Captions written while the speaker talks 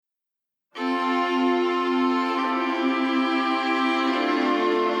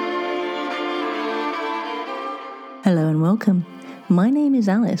Hello and welcome. My name is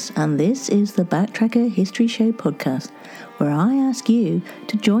Alice and this is the Backtracker History Show podcast, where I ask you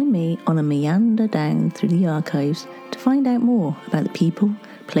to join me on a meander down through the archives to find out more about the people,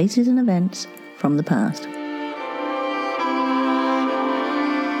 places and events from the past.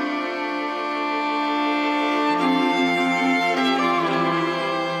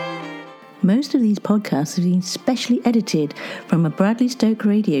 Most of these podcasts have been specially edited from a Bradley Stoke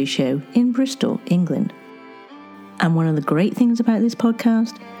radio show in Bristol, England. And one of the great things about this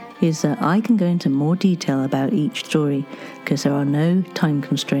podcast is that I can go into more detail about each story because there are no time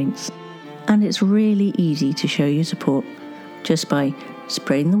constraints. And it's really easy to show your support just by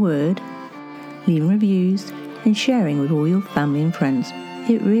spreading the word, leaving reviews, and sharing with all your family and friends.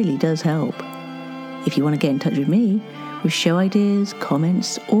 It really does help. If you want to get in touch with me with show ideas,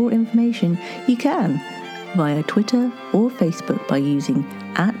 comments, or information, you can via Twitter or Facebook by using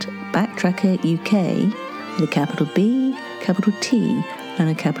 @BacktrackerUK with a capital B, capital T, and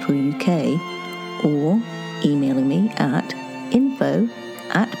a capital UK, or emailing me at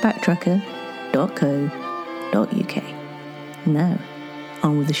info@backtracker.co.uk. Now,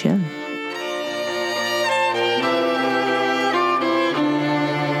 on with the show.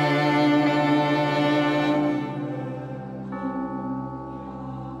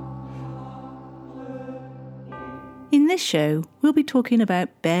 In this show, we'll be talking about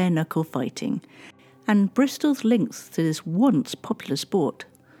bare knuckle fighting and Bristol's links to this once popular sport.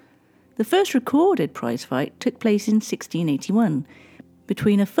 The first recorded prize fight took place in 1681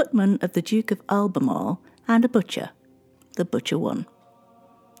 between a footman of the Duke of Albemarle and a butcher. The butcher won.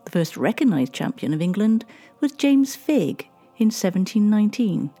 The first recognised champion of England was James Figg in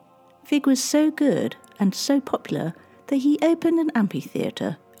 1719. Figg was so good and so popular that he opened an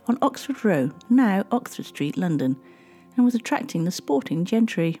amphitheatre on Oxford Road, now Oxford Street, London, and was attracting the sporting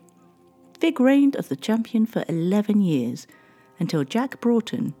gentry. Figg reigned as the champion for 11 years, until Jack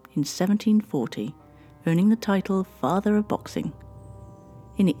Broughton in 1740, earning the title Father of Boxing.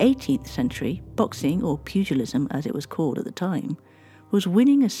 In the 18th century, boxing, or pugilism as it was called at the time, was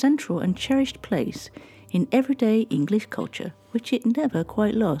winning a central and cherished place in everyday English culture, which it never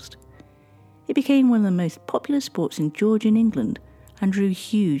quite lost. It became one of the most popular sports in Georgian England and drew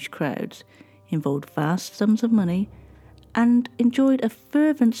huge crowds, involved vast sums of money, and enjoyed a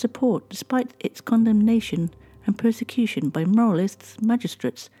fervent support despite its condemnation and persecution by moralists,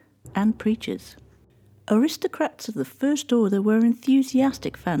 magistrates, and preachers. Aristocrats of the first order were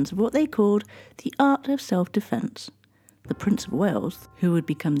enthusiastic fans of what they called the art of self-defence. The Prince of Wales, who would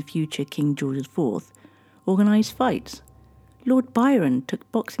become the future King George IV, organised fights. Lord Byron took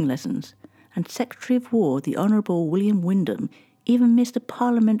boxing lessons, and Secretary of War, the Honourable William Wyndham, even missed a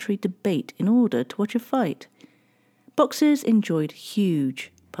parliamentary debate in order to watch a fight. Boxers enjoyed huge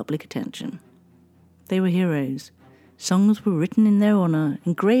public attention. They were heroes. Songs were written in their honour,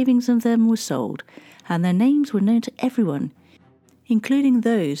 engravings of them were sold, and their names were known to everyone, including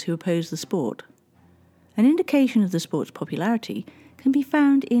those who opposed the sport. An indication of the sport's popularity can be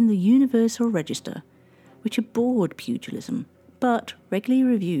found in the Universal Register, which abhorred pugilism, but regularly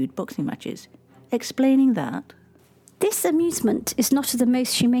reviewed boxing matches, explaining that this amusement is not of the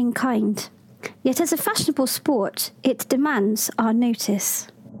most humane kind. Yet as a fashionable sport, it demands our notice.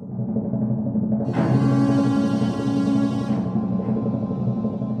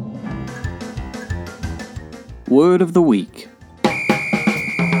 Word of the week.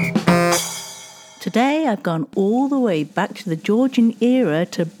 today I've gone all the way back to the Georgian era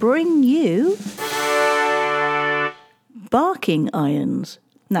to bring you barking irons.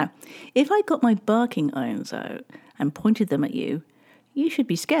 Now, if I got my barking irons out and pointed them at you, you should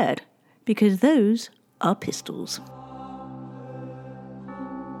be scared, because those are pistols.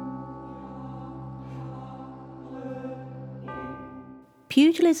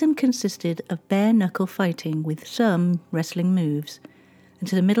 Pugilism consisted of bare-knuckle fighting with some wrestling moves.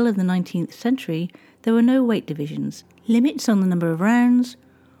 Until the middle of the 19th century, there were no weight divisions, limits on the number of rounds,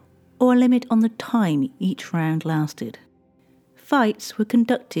 or a limit on the time each round lasted. Fights were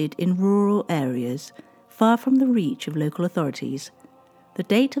conducted in rural areas, far from the reach of local authorities. The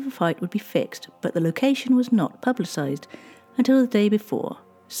date of a fight would be fixed, but the location was not publicised until the day before,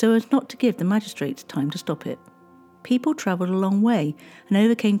 so as not to give the magistrates time to stop it. People travelled a long way and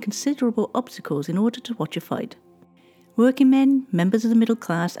overcame considerable obstacles in order to watch a fight. Working men, members of the middle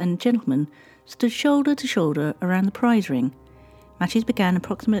class and gentlemen stood shoulder to shoulder around the prize ring. Matches began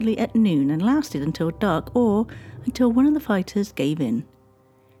approximately at noon and lasted until dark or until one of the fighters gave in.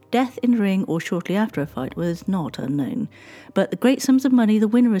 Death in the ring or shortly after a fight was not unknown, but the great sums of money the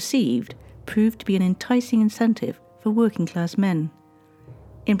winner received proved to be an enticing incentive for working class men.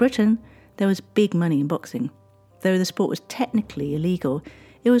 In Britain, there was big money in boxing. Though the sport was technically illegal,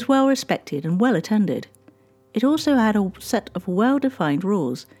 it was well respected and well attended. It also had a set of well-defined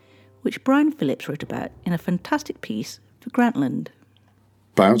rules, which Brian Phillips wrote about in a fantastic piece for Grantland.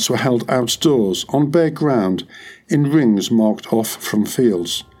 Bouts were held outdoors, on bare ground, in rings marked off from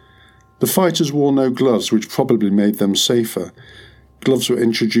fields. The fighters wore no gloves, which probably made them safer. Gloves were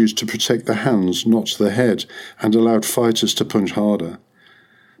introduced to protect the hands, not the head, and allowed fighters to punch harder.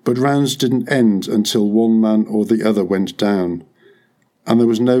 But rounds didn't end until one man or the other went down, and there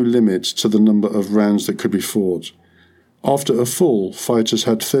was no limit to the number of rounds that could be fought. After a fall, fighters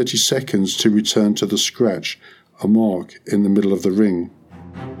had 30 seconds to return to the scratch, a mark in the middle of the ring.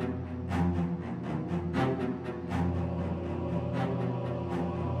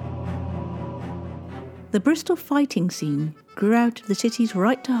 The Bristol fighting scene grew out of the city's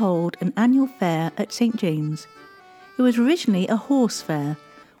right to hold an annual fair at St James. It was originally a horse fair,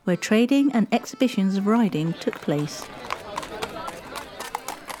 where trading and exhibitions of riding took place.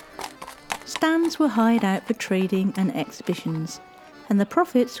 Stands were hired out for trading and exhibitions, and the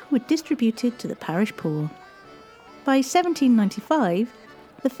profits were distributed to the parish poor. By 1795,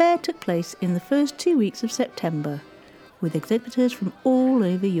 the fair took place in the first 2 weeks of September, with exhibitors from all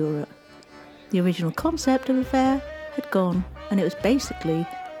over Europe. The original concept of the fair had gone, and it was basically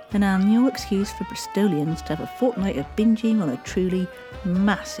an annual excuse for Bristolians to have a fortnight of binging on a truly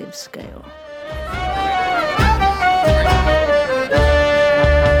massive scale.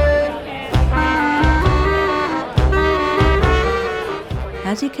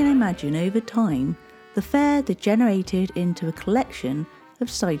 As you can imagine, over time, the fair degenerated into a collection of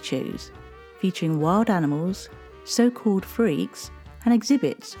sideshows, featuring wild animals, so-called freaks, and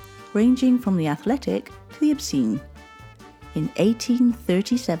exhibits ranging from the athletic to the obscene. In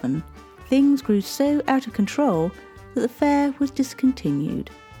 1837, things grew so out of control that the fair was discontinued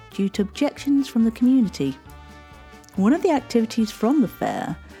due to objections from the community. One of the activities from the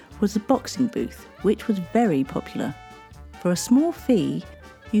fair was the boxing booth, which was very popular. For a small fee,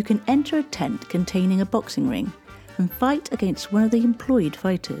 you can enter a tent containing a boxing ring and fight against one of the employed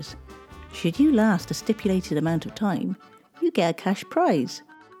fighters. Should you last a stipulated amount of time, you get a cash prize.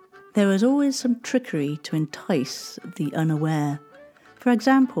 There was always some trickery to entice the unaware. For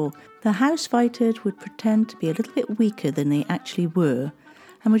example, the house fighters would pretend to be a little bit weaker than they actually were,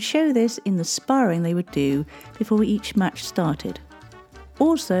 and would show this in the sparring they would do before each match started.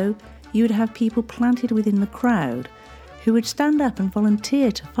 Also, you would have people planted within the crowd who would stand up and volunteer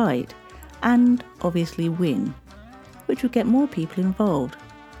to fight, and obviously win, which would get more people involved.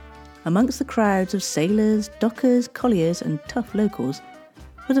 Amongst the crowds of sailors, dockers, colliers and tough locals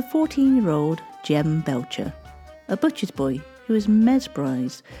was a 14-year-old Jem Belcher, a butcher's boy who was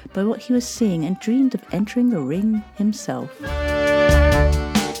mesmerised by what he was seeing and dreamed of entering the ring himself.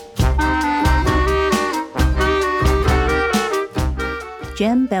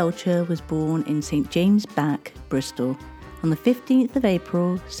 Jem Belcher was born in St James Back, Bristol, on the 15th of April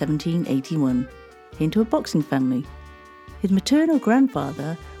 1781, into a boxing family. His maternal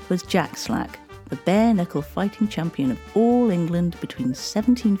grandfather was Jack Slack, the bare-knuckle fighting champion of all England between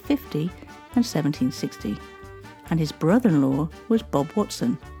 1750 and 1760, and his brother-in-law was Bob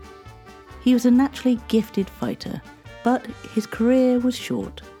Watson. He was a naturally gifted fighter, but his career was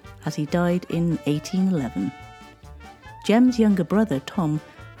short, as he died in 1811. Jem's younger brother, Tom,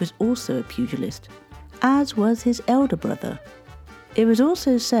 was also a pugilist, as was his elder brother. It was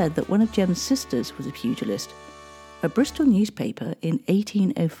also said that one of Jem's sisters was a pugilist. A Bristol newspaper in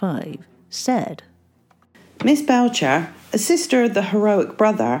 1805 said, Miss Belcher, a sister of the heroic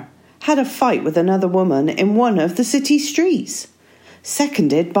brother, had a fight with another woman in one of the city streets,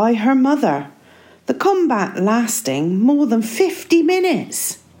 seconded by her mother, the combat lasting more than 50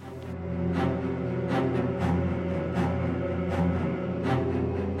 minutes.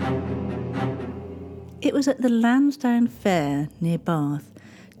 It was at the Lansdowne Fair near Bath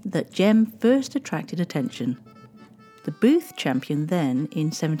that Jem first attracted attention. The booth champion then, in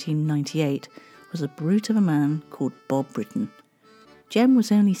 1798, was a brute of a man called Bob Britton. Jem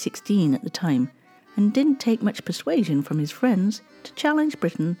was only 16 at the time and didn't take much persuasion from his friends to challenge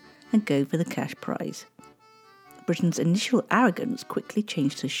Britton and go for the cash prize. Britton's initial arrogance quickly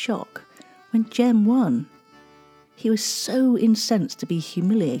changed to shock when Jem won. He was so incensed to be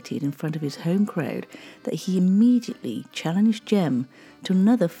humiliated in front of his home crowd that he immediately challenged Jem to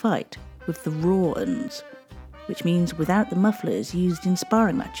another fight with the raw uns, which means without the mufflers used in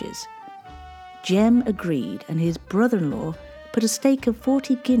sparring matches. Jem agreed, and his brother-in-law put a stake of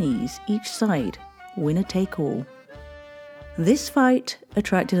 40 guineas each side, winner take all. This fight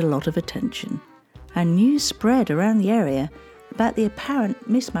attracted a lot of attention, and news spread around the area about the apparent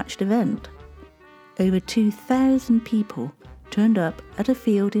mismatched event. over 2,000 people turned up at a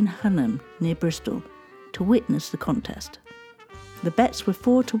field in Hunham near Bristol to witness the contest. The bets were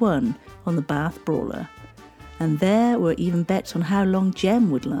 4-1 on the Bath Brawler, and there were even bets on how long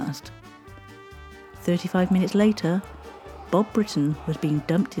Jem would last. 35 minutes later, Bob Britton was being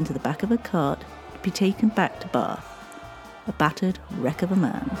dumped into the back of a cart to be taken back to Bath, a battered wreck of a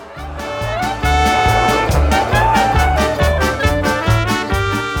man.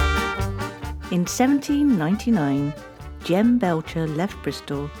 In 1799, Jem Belcher left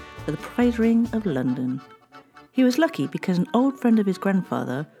Bristol for the prize ring of London. He was lucky because an old friend of his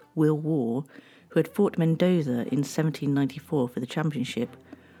grandfather, Will Waugh, who had fought Mendoza in 1794 for the championship,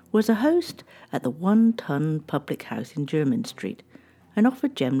 was a host at the one-ton public house in Jermyn Street and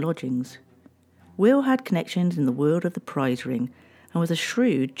offered Jem lodgings. Will had connections in the world of the prize ring and was a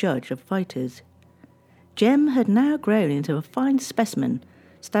shrewd judge of fighters. Jem had now grown into a fine specimen,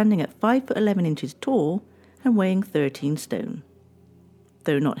 standing at 5'11" inches tall and weighing 13 stone.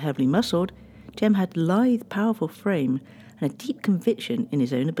 Though not heavily muscled, Jem had a lithe, powerful frame and a deep conviction in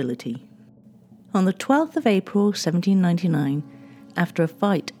his own ability. On the 12th of April 1799, after a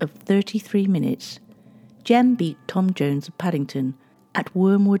fight of 33 minutes, Jem beat Tom Jones of Paddington at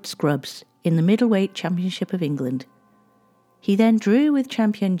Wormwood Scrubs in the middleweight championship of England. He then drew with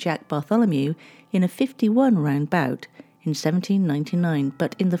champion Jack Bartholomew in a 51-round bout in 1799,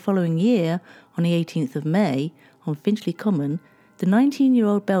 but in the following year, on the 18th of May, on Finchley Common, the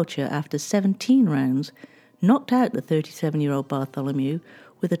 19-year-old Belcher, after 17 rounds, knocked out the 37-year-old Bartholomew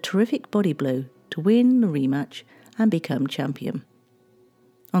with a terrific body blow to win the rematch and become champion.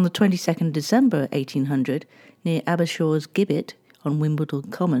 On the 22nd of December 1800, near Abershaw's Gibbet on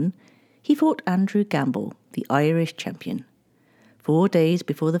Wimbledon Common, he fought Andrew Gamble, the Irish champion. 4 days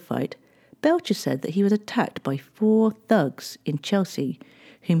before the fight, Belcher said that he was attacked by 4 thugs in Chelsea,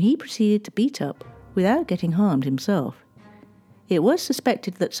 whom he proceeded to beat up without getting harmed himself. It was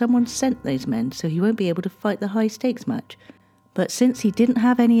suspected that someone sent those men so he won't be able to fight the high-stakes match, but since he didn't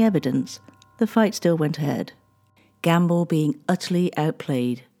have any evidence, the fight still went ahead, Gamble being utterly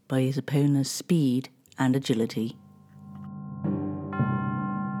outplayed by his opponent's speed and agility.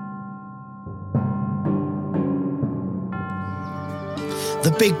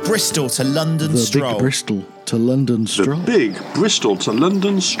 The Big Bristol to London Stroll. The Big Bristol to London Stroll. The Big Bristol to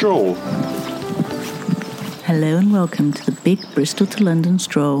London Stroll. Hello and welcome to the Big Bristol to London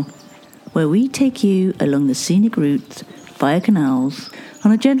Stroll, where we take you along the scenic routes via canals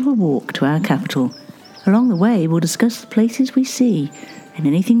on a gentle walk to our capital. Along the way, we'll discuss the places we see and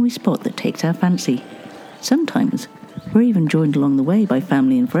anything we spot that takes our fancy. Sometimes we're even joined along the way by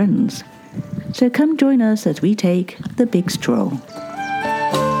family and friends. So come join us as we take the big stroll.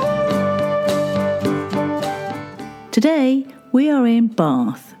 Today, we are in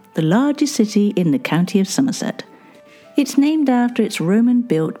Bath, the largest city in the county of Somerset. It's named after its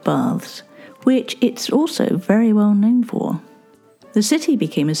Roman-built baths, which it's also very well known for. The city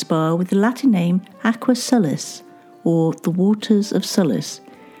became a spa with the Latin name Aqua Sulis, or the Waters of Sulis,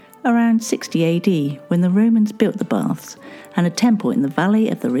 around 60 AD, when the Romans built the baths and a temple in the valley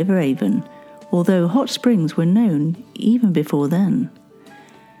of the River Avon, although hot springs were known even before then.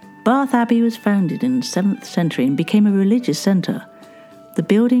 Bath Abbey was founded in the 7th century and became a religious centre. The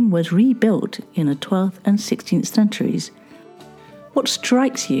building was rebuilt in the 12th and 16th centuries. What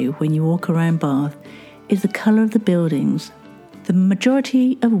strikes you when you walk around Bath is the colour of the buildings, the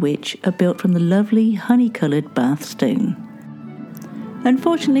majority of which are built from the lovely honey-coloured Bath stone.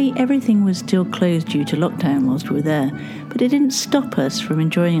 Unfortunately, everything was still closed due to lockdown whilst we were there, but it didn't stop us from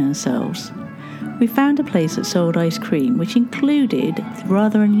enjoying ourselves. We found a place that sold ice cream, which included the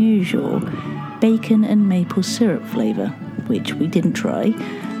rather unusual bacon and maple syrup flavour, which we didn't try.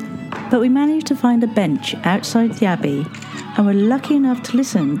 But we managed to find a bench outside the Abbey and were lucky enough to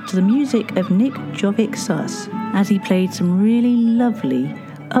listen to the music of Nick Jovic-Sus as he played some really lovely,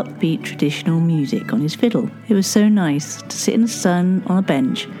 upbeat traditional music on his fiddle. It was so nice to sit in the sun on a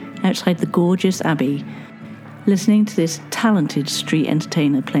bench outside the gorgeous Abbey, listening to this talented street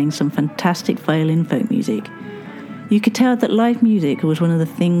entertainer playing some fantastic violin folk music. You could tell that live music was one of the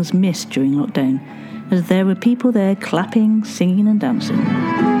things missed during lockdown, as there were people there clapping, singing and dancing.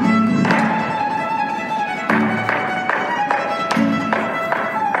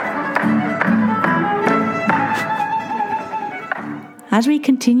 As we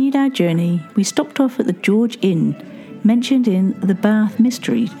continued our journey, we stopped off at the George Inn, mentioned in the Bath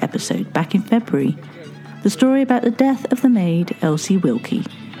Mystery episode back in February. The story about the death of the maid Elsie Wilkie,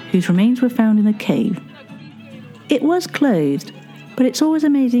 whose remains were found in a cave. It was closed, but it's always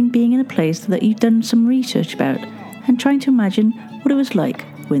amazing being in a place that you've done some research about and trying to imagine what it was like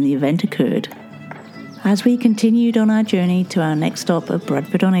when the event occurred. As we continued on our journey to our next stop of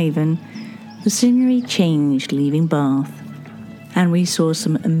Bradford-on-Avon, the scenery changed leaving Bath, and we saw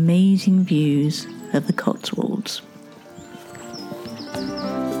some amazing views of the Cotswolds.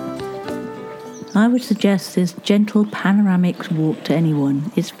 I would suggest this gentle panoramic walk to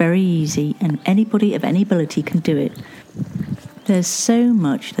anyone. It's very easy and anybody of any ability can do it. There's so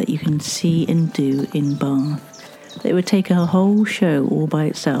much that you can see and do in Bath that it would take a whole show all by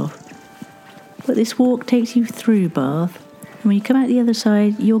itself. But this walk takes you through Bath, and when you come out the other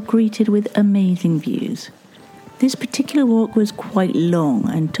side, you're greeted with amazing views. This particular walk was quite long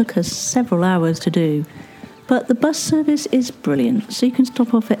and took us several hours to do, but the bus service is brilliant, so you can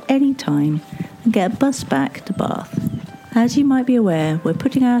stop off at any time and get a bus back to Bath. As you might be aware, we're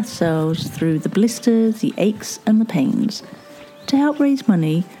putting ourselves through the blisters, the aches and the pains to help raise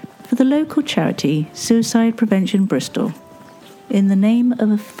money for the local charity Suicide Prevention Bristol, in the name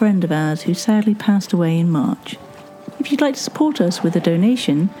of a friend of ours who sadly passed away in March. If you'd like to support us with a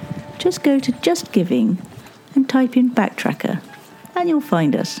donation, just go to Just Giving and type in Backtracker, and you'll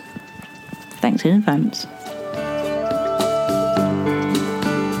find us. Thanks in advance.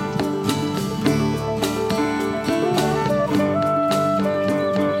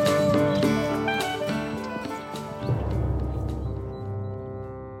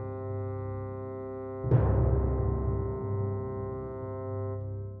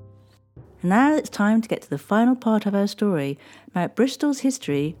 And now it's time to get to the final part of our story about Bristol's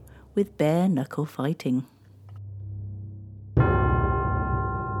history with bare knuckle fighting.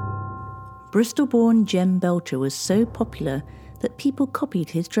 Bristol-born Jem Belcher was so popular that people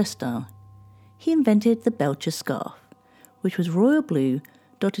copied his dress style. He invented the Belcher scarf, which was royal blue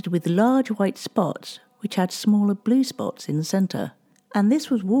dotted with large white spots which had smaller blue spots in the centre, and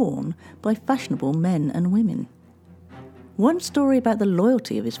this was worn by fashionable men and women. One story about the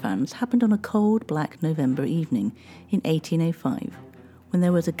loyalty of his fans happened on a cold black November evening in 1805, when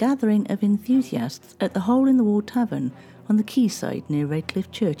there was a gathering of enthusiasts at the Hole-in-the-Wall Tavern on the quayside near Redcliffe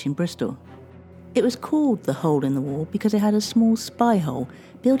Church in Bristol. It was called the Hole-in-the-Wall because it had a small spy hole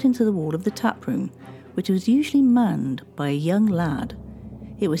built into the wall of the tap room, which was usually manned by a young lad.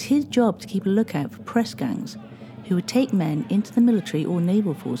 It was his job to keep a lookout for press gangs, who would take men into the military or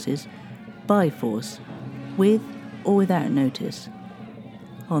naval forces by force, with or without notice.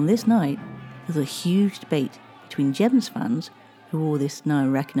 On this night, there was a huge debate between Jem's fans, who wore this now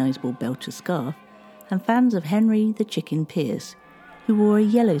recognisable Belcher scarf, and fans of Henry the Chicken Pierce, who wore a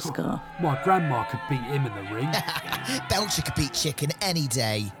yellow scarf. My grandma could beat him in the ring. Belcher could beat Chicken any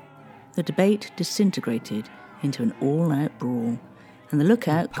day. The debate disintegrated into an all-out brawl, and the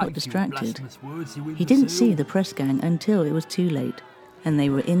lookout got distracted. He didn't see the press gang until it was too late, and they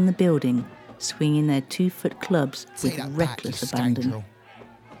were in the building, swinging their 2-foot clubs with reckless abandon.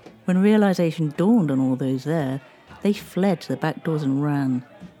 When realisation dawned on all those there, they fled to the back doors and ran.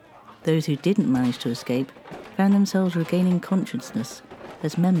 Those who didn't manage to escape found themselves regaining consciousness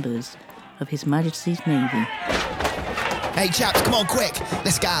as members of His Majesty's Navy. Hey chaps, come on quick,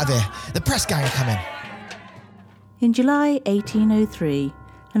 let's get out of here. The press gang are coming. In July 1803,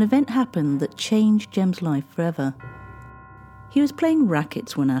 an event happened that changed Jem's life forever. He was playing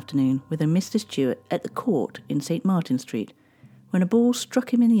rackets one afternoon with a Mr. Stewart at the court in St. Martin Street when a ball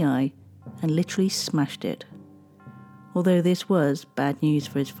struck him in the eye and literally smashed it. Although this was bad news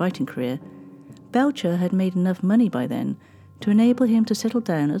for his fighting career, Belcher had made enough money by then to enable him to settle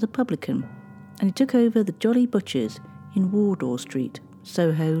down as a publican, and he took over the Jolly Butchers in Wardour Street,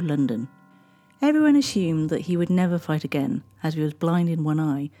 Soho, London. Everyone assumed that he would never fight again, as he was blind in one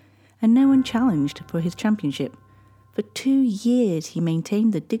eye, and no one challenged for his championship. For 2 years he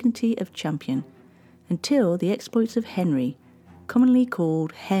maintained the dignity of champion, until the exploits of Henry, commonly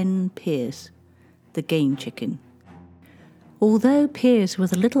called Hen Pierce, the game chicken. Although Pierce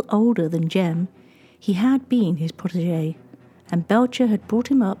was a little older than Jem, he had been his protégé, and Belcher had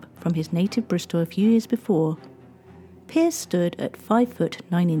brought him up from his native Bristol a few years before. Pierce stood at 5 foot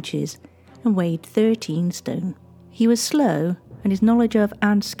 9 inches and weighed 13 stone. He was slow, and his knowledge of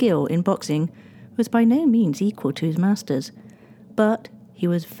and skill in boxing was by no means equal to his master's, but he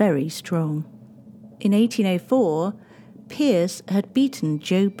was very strong. In 1804, Pierce had beaten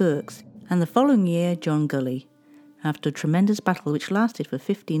Joe Burks, and the following year John Gully, after a tremendous battle which lasted for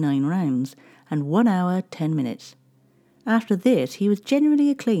 59 rounds and 1 hour 10 minutes. After this, he was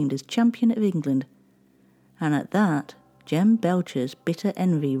generally acclaimed as champion of England, and at that, Jem Belcher's bitter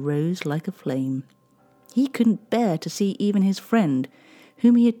envy rose like a flame. He couldn't bear to see even his friend,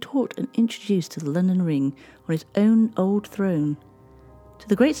 whom he had taught and introduced to the London ring, on his own old throne. To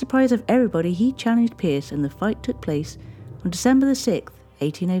the great surprise of everybody, he challenged Pierce, and the fight took place on December the 6th,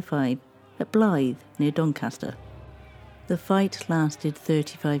 1805, at Blythe, near Doncaster. The fight lasted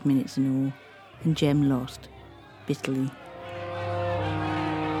 35 minutes in all, and Jem lost, bitterly.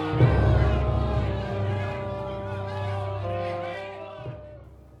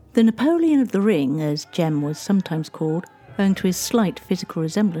 The Napoleon of the Ring, as Jem was sometimes called, owing to his slight physical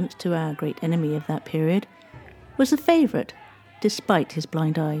resemblance to our great enemy of that period, was a favourite, despite his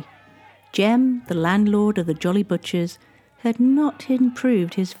blind eye. Jem, the landlord of the Jolly Butchers, had not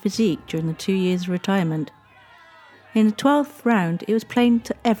improved his physique during the 2 years of retirement. In the 12th round, it was plain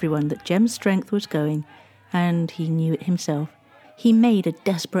to everyone that Jem's strength was going, and he knew it himself. He made a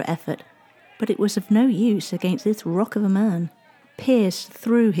desperate effort, but it was of no use against this rock of a man. Pearce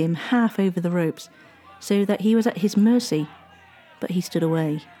threw him half over the ropes, so that he was at his mercy, but he stood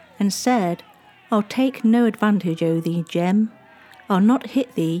away, and said, "I'll take no advantage o' thee, Jem. I'll not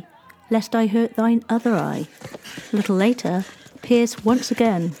hit thee, lest I hurt thine other eye." A little later, Pearce once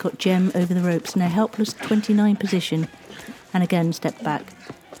again got Jem over the ropes in a helpless 29 position, and again stepped back,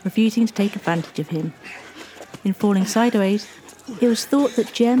 refusing to take advantage of him. In falling sideways, it was thought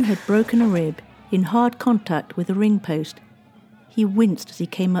that Jem had broken a rib in hard contact with a ring post. He winced as he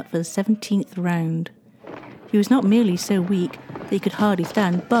came up for the 17th round. He was not merely so weak that he could hardly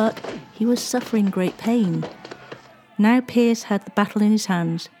stand, but he was suffering great pain. Now Pearce had the battle in his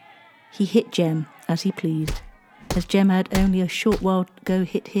hands. He hit Jem as he pleased, as Jem had only a short while ago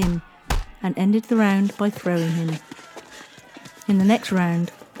hit him, and ended the round by throwing him. In the next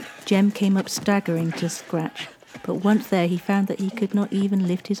round, Jem came up staggering to scratch, but once there he found that he could not even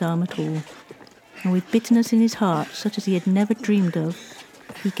lift his arm at all, and with bitterness in his heart, such as he had never dreamed of,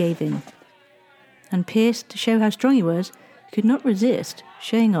 he gave in. And Pearce, to show how strong he was, could not resist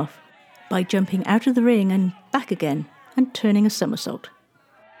showing off by jumping out of the ring and back again, and turning a somersault.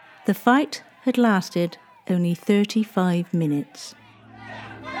 The fight had lasted only 35 minutes.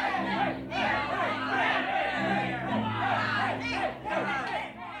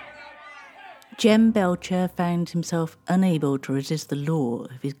 Jem Belcher found himself unable to resist the lure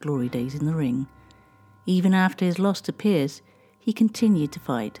of his glory days in the ring. Even after his loss to Pearce, he continued to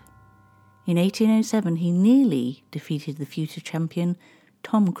fight. In 1807, he nearly defeated the future champion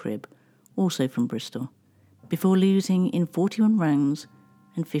Tom Cribb, also from Bristol, before losing in 41 rounds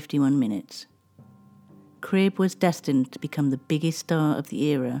and 51 minutes. Cribb was destined to become the biggest star of the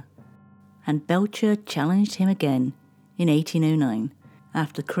era, and Belcher challenged him again in 1809,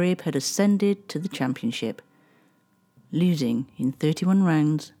 after Cribb had ascended to the championship, losing in 31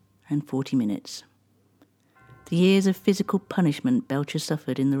 rounds and 40 minutes. The years of physical punishment Belcher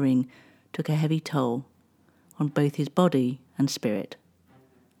suffered in the ring took a heavy toll on both his body and spirit.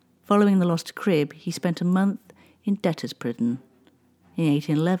 Following the loss to Cribb, he spent a month in debtor's prison. In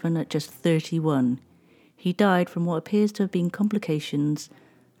 1811, at just 31, he died from what appears to have been complications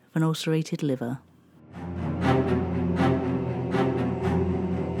of an ulcerated liver.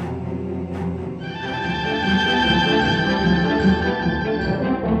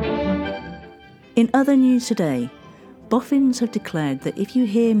 In other news today, boffins have declared that if you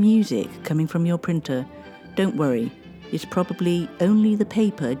hear music coming from your printer, don't worry, it's probably only the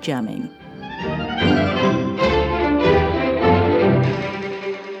paper jamming.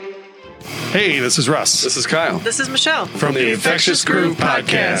 Hey, this is Russ. This is Kyle. This is Michelle. From the Infectious Groove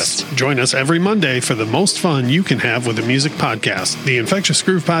Podcast. Join us every Monday for the most fun you can have with a music podcast. The Infectious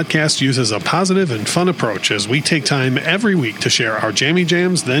Groove Podcast uses a positive and fun approach as we take time every week to share our jammy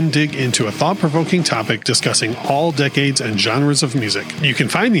jams, then dig into a thought-provoking topic discussing all decades and genres of music. You can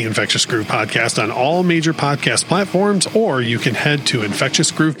find the Infectious Groove Podcast on all major podcast platforms, or you can head to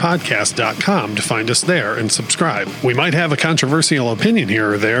infectiousgroovepodcast.com to find us there and subscribe. We might have a controversial opinion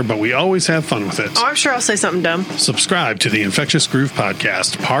here or there, but we always have fun with it. Oh, I'm sure I'll say something dumb. Subscribe to the Infectious Groove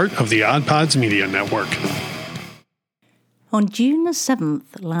Podcast, part of the Odd Pods Media Network. On June the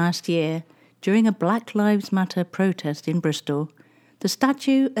 7th last year, during a Black Lives Matter protest in Bristol, the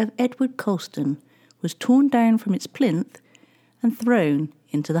statue of Edward Colston was torn down from its plinth and thrown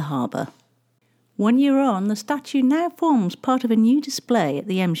into the harbour. 1 year on, the statue now forms part of a new display at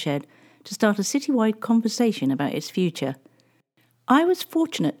the M Shed to start a citywide conversation about its future. I was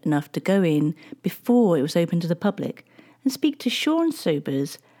fortunate enough to go in before it was open to the public and speak to Sean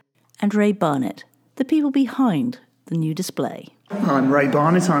Sobers and Ray Barnett, the people behind the new display. I'm Ray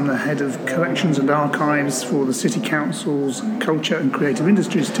Barnett. I'm the head of collections and archives for the City Council's Culture and Creative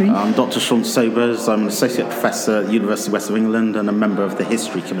Industries team. I'm Dr. Sean Sobers. I'm an associate professor at the University of West of England and a member of the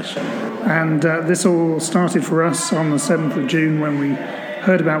History Commission. And this all started for us on the 7th of June when we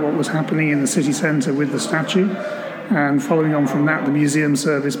heard about what was happening in the city centre with the statue. And following on from that, the museum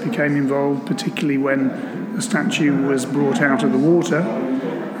service became involved, particularly when the statue was brought out of the water.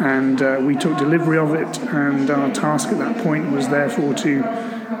 And we took delivery of it, and our task at that point was therefore to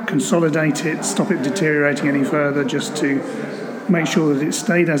consolidate it, stop it deteriorating any further, just to make sure that it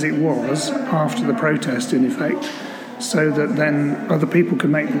stayed as it was after the protest, in effect, so that then other people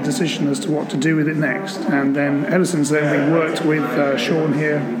can make the decision as to what to do with it next. And then ever since then, we worked with Sean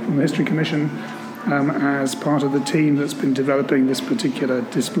here from the History Commission as part of the team that's been developing this particular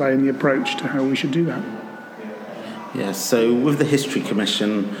display and the approach to how we should do that. Yeah, so with the History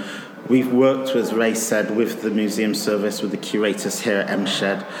Commission, we've worked, as Ray said, with the museum service, with the curators here at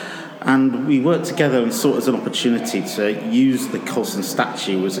MShed, and we worked together and saw it as an opportunity to use the Colston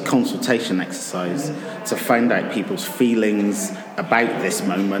statue as a consultation exercise to find out people's feelings about this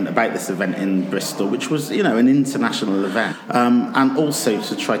moment, about this event in Bristol, which was, an international event, and also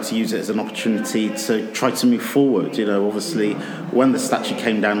to try to use it as an opportunity to try to move forward. Obviously, when the statue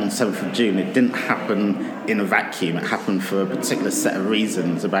came down on 7th of June, it didn't happen in a vacuum. It happened for a particular set of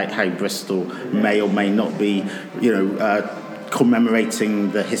reasons about how Bristol may or may not be, commemorating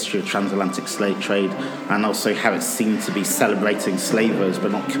the history of transatlantic slave trade, and also how it seemed to be celebrating slavers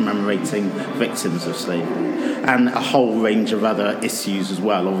but not commemorating victims of slavery, and a whole range of other issues as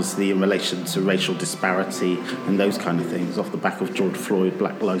well, obviously in relation to racial disparity and those kind of things off the back of George Floyd,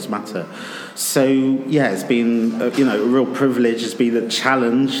 Black Lives Matter. So it's been a real privilege. It's been a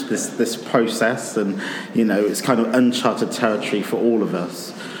challenge, this process, and it's kind of uncharted territory for all of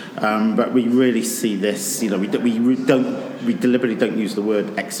us. But we really see this, we deliberately don't use the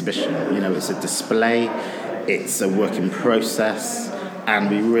word exhibition. It's a display, it's a work in process,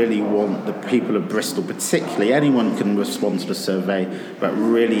 and we really want the people of Bristol, particularly, anyone can respond to the survey, but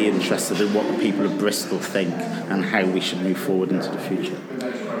really interested in what the people of Bristol think and how we should move forward into the future.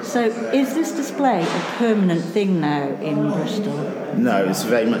 So is this display a permanent thing now in Bristol? No, it's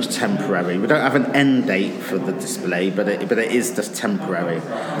very much temporary. We don't have an end date for the display, but it is just temporary,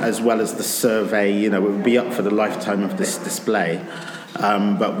 as well as the survey. It will be up for the lifetime of this display,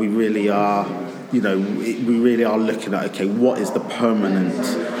 but we really are, looking at, what is the permanent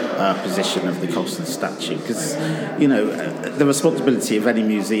position of the Colston statue? Because, the responsibility of any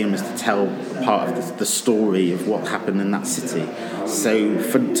museum is to tell part of the story of what happened in that city. So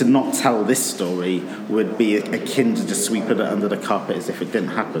to not tell this story would be akin to just sweeping it under the carpet as if it didn't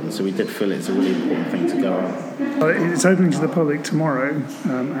happen. So we did feel it's a really important thing to go on. It's opening to the public tomorrow,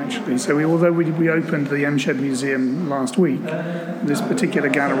 actually. So although we opened the MShed Museum last week, this particular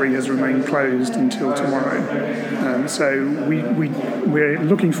gallery has remained closed until tomorrow. So we're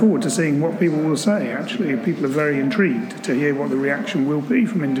looking forward to seeing what people will say. Actually, people are very intrigued to hear what the reaction will be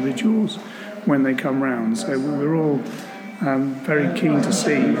from individuals when they come round. So we're all very keen to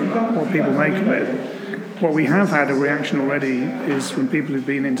see what people make of it. What we have had a reaction already is from people who've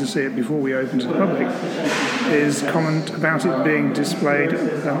been in to see it before we open to the public, is comment about it being displayed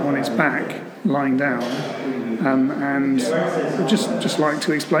on its back, lying down. And I'd just like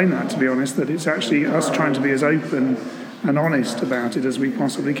to explain that, to be honest, that it's actually us trying to be as open and honest about it as we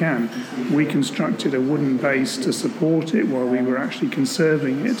possibly can. We constructed a wooden base to support it while we were actually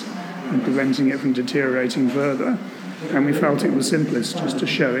conserving it and preventing it from deteriorating further. And we felt it was simplest just to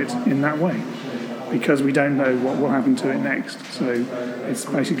show it in that way, because we don't know what will happen to it next. So it's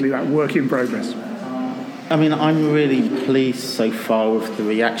basically that work in progress. I'm really pleased so far with the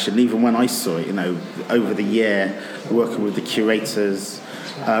reaction, even when I saw it, over the year, working with the curators.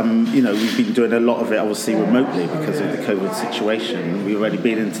 We've been doing a lot of it, obviously, remotely because of the COVID situation. We've already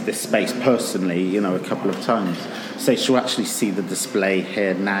been into this space personally, a couple of times. So to actually see the display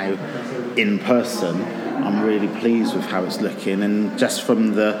here now in person, I'm really pleased with how it's looking. And just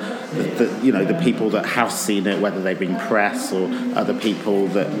from the people that have seen it, whether they've been press or other people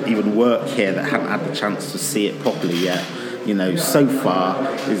that even work here that haven't had the chance to see it properly yet, so far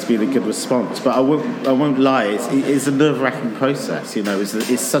it's been a good response. But I won't lie, it's a nerve-wracking process.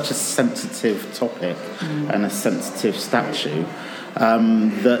 It's such a sensitive topic and a sensitive statue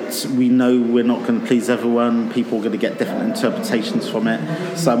that we know we're not going to please everyone. People are going to get different interpretations from it.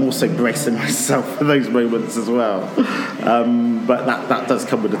 So I'm also bracing myself for those moments as well. But that does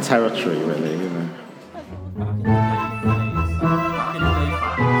come with the territory, really.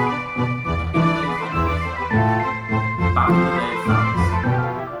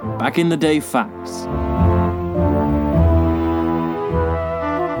 Back in the day facts.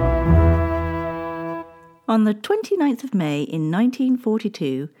 On the 29th of May in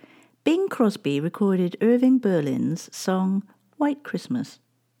 1942, Bing Crosby recorded Irving Berlin's song White Christmas.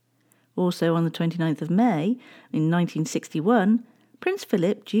 Also on the 29th of May in 1961, Prince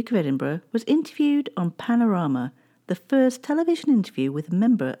Philip, Duke of Edinburgh, was interviewed on Panorama, the first television interview with a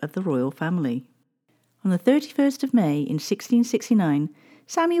member of the royal family. On the 31st of May in 1669,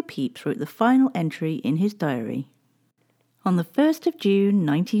 Samuel Pepys wrote the final entry in his diary. On the 1st of June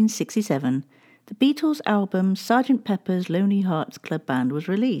 1967, the Beatles' album Sgt. Pepper's Lonely Hearts Club Band was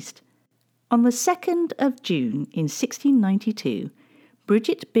released. On the 2nd of June in 1692,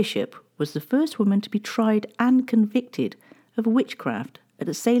 Bridget Bishop was the first woman to be tried and convicted of witchcraft at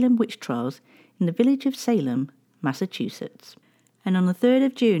the Salem witch trials in the village of Salem, Massachusetts. And on the 3rd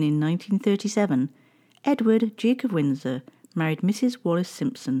of June in 1937, Edward, Duke of Windsor, married Mrs. Wallis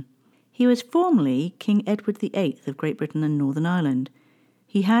Simpson. He was formerly King Edward VIII of Great Britain and Northern Ireland.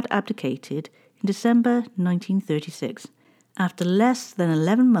 He had abdicated in December 1936, after less than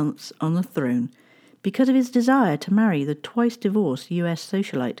 11 months on the throne, because of his desire to marry the twice-divorced US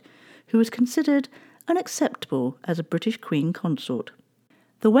socialite, who was considered unacceptable as a British Queen consort.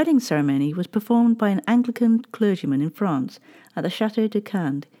 The wedding ceremony was performed by an Anglican clergyman in France at the Château de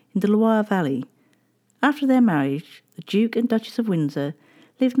Cande in the Loire Valley. After their marriage, the Duke and Duchess of Windsor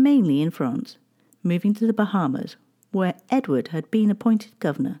lived mainly in France, moving to the Bahamas, where Edward had been appointed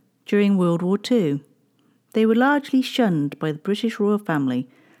governor during World War II. They were largely shunned by the British royal family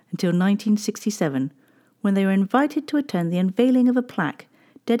until 1967, when they were invited to attend the unveiling of a plaque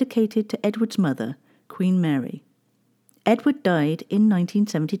dedicated to Edward's mother, Queen Mary. Edward died in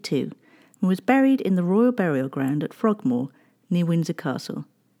 1972 and was buried in the Royal Burial Ground at Frogmore, near Windsor Castle.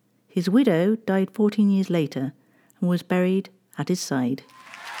 His widow died 14 years later and was buried at his side.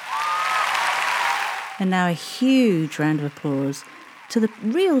 And now a huge round of applause to the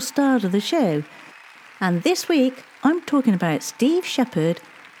real stars of the show. And this week, I'm talking about Steve Shepherd,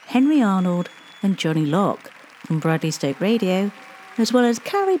 Henry Arnold and Johnny Locke from Bradley Stoke Radio, as well as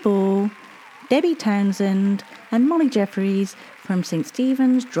Carrie Ball, Debbie Townsend and Molly Jeffries from St.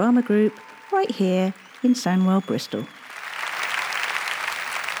 Stephen's Drama Group right here in Sandwell, Bristol.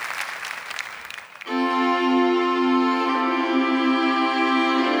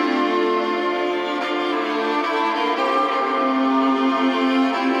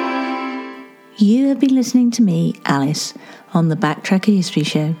 You have been listening to me, Alice, on the Backtracker History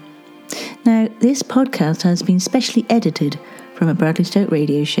Show. Now, this podcast has been specially edited from a Bradley Stoke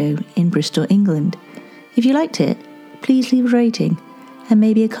radio show in Bristol, England. If you liked it, please leave a rating and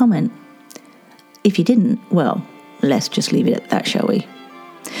maybe a comment. If you didn't, well, let's just leave it at that, shall we?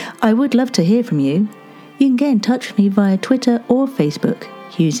 I would love to hear from you. You can get in touch with me via Twitter or Facebook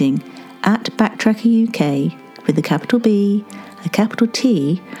using @BacktrackerUK with a capital B, a capital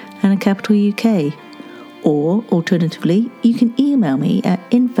T and a capital UK. Or, alternatively, you can email me at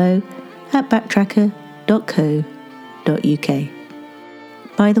info@backtracker.co.uk.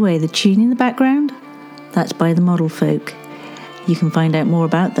 By the way, the tune in the background, that's by the Model Folk. You can find out more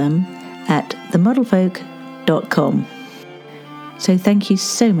about them at themodelfolk.com. So thank you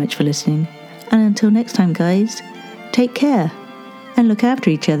so much for listening, and until next time, guys, take care and look after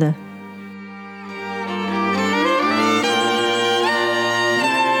each other.